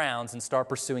pursuit of crowns and start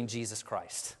pursuing Jesus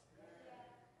Christ.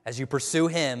 As you pursue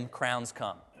Him, crowns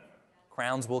come.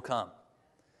 Crowns will come.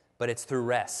 But it's through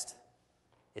rest.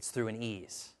 It's through an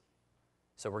ease.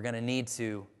 So we're going to need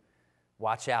to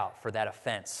watch out for that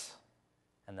offense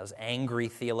and those angry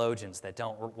theologians that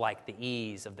don't like the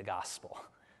ease of the gospel,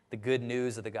 the good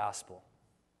news of the gospel,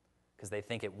 because they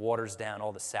think it waters down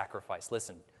all the sacrifice.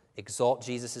 Listen, exalt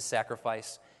Jesus'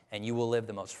 sacrifice, and you will live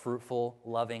the most fruitful,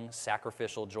 loving,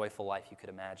 sacrificial, joyful life you could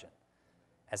imagine,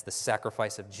 as the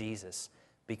sacrifice of Jesus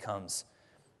becomes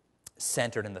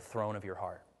centered in the throne of your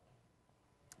heart.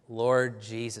 Lord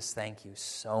Jesus, thank you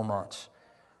so much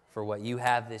for what you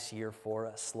have this year for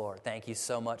us, Lord. Thank you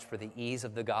so much for the ease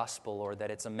of the gospel, Lord, that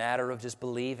it's a matter of just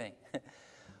believing,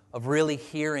 of really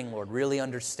hearing, Lord, really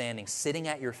understanding, sitting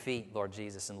at your feet, Lord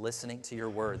Jesus, and listening to your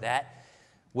word. That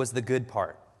was the good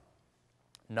part.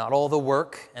 Not all the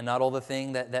work and not all the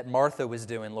thing that Martha was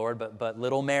doing, Lord, but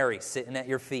little Mary sitting at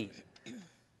your feet,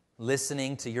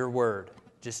 listening to your word,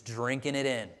 just drinking it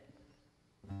in,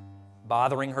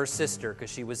 bothering her sister because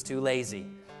she was too lazy,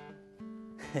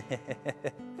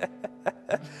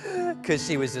 because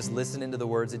she was just listening to the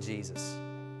words of Jesus.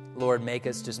 Lord, make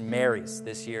us just Marys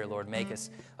this year. Lord, make us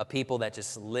a people that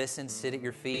just listen, sit at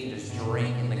your feet, and just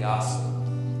drink in the gospel,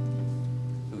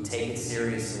 who take it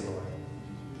seriously, Lord.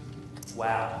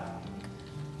 Wow.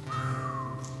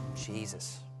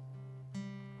 Jesus.